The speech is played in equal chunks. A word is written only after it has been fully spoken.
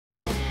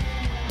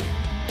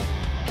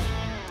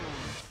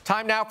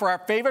Time now for our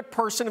favorite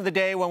person of the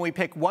day, when we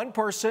pick one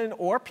person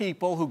or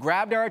people who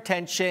grabbed our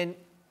attention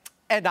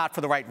and not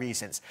for the right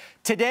reasons.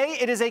 Today,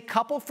 it is a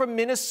couple from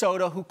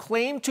Minnesota who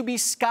claim to be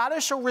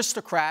Scottish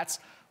aristocrats,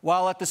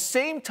 while at the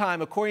same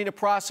time, according to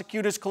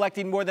prosecutors,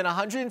 collecting more than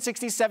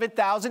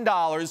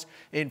 $167,000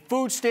 in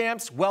food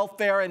stamps,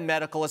 welfare, and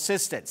medical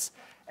assistance.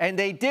 And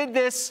they did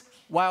this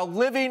while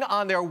living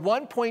on their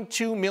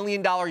 $1.2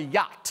 million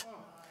yacht.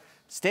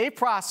 State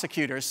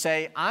prosecutors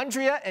say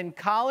Andrea and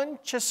Colin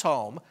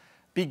Chisholm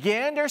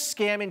began their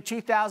scam in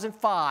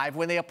 2005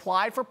 when they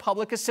applied for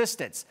public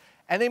assistance.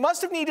 And they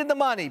must have needed the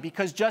money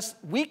because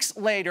just weeks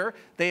later,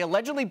 they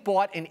allegedly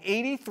bought an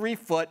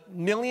 83-foot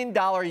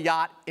million-dollar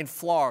yacht in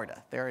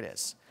Florida. There it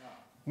is.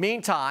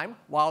 Meantime,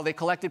 while they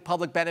collected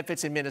public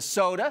benefits in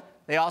Minnesota,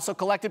 they also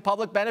collected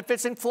public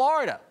benefits in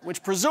Florida,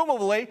 which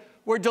presumably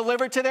were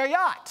delivered to their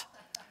yacht.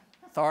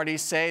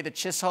 Authorities say the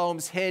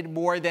Chisholms hid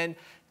more than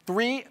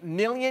 $3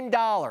 million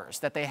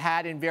that they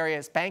had in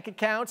various bank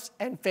accounts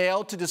and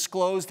failed to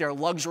disclose their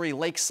luxury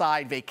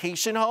lakeside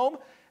vacation home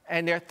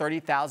and their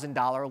 $30,000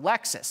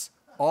 Lexus,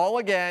 all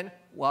again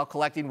while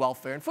collecting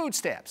welfare and food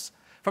stamps.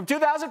 From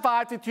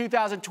 2005 to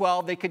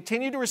 2012, they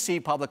continued to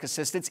receive public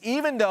assistance,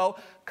 even though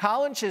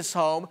Colin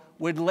Chisholm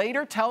would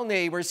later tell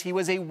neighbors he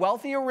was a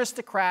wealthy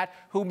aristocrat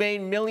who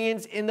made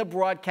millions in the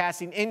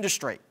broadcasting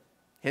industry.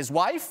 His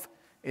wife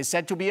is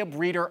said to be a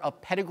breeder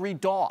of pedigree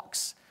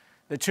dogs.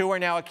 The two are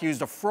now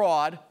accused of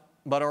fraud,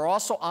 but are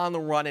also on the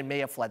run and may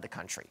have fled the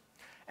country.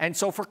 And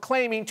so for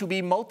claiming to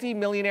be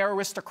multi-millionaire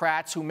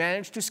aristocrats who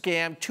managed to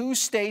scam 2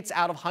 states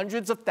out of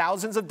hundreds of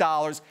thousands of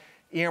dollars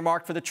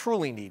earmarked for the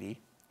truly needy,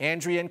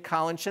 Andrea and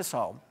Colin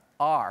Chisholm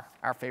are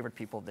our favorite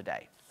people of the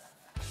day.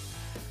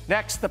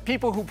 Next, the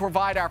people who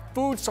provide our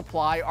food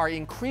supply are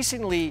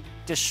increasingly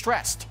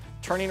distressed,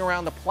 turning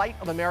around the plight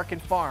of American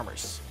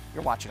farmers.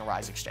 You're watching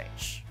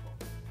AriseXChange.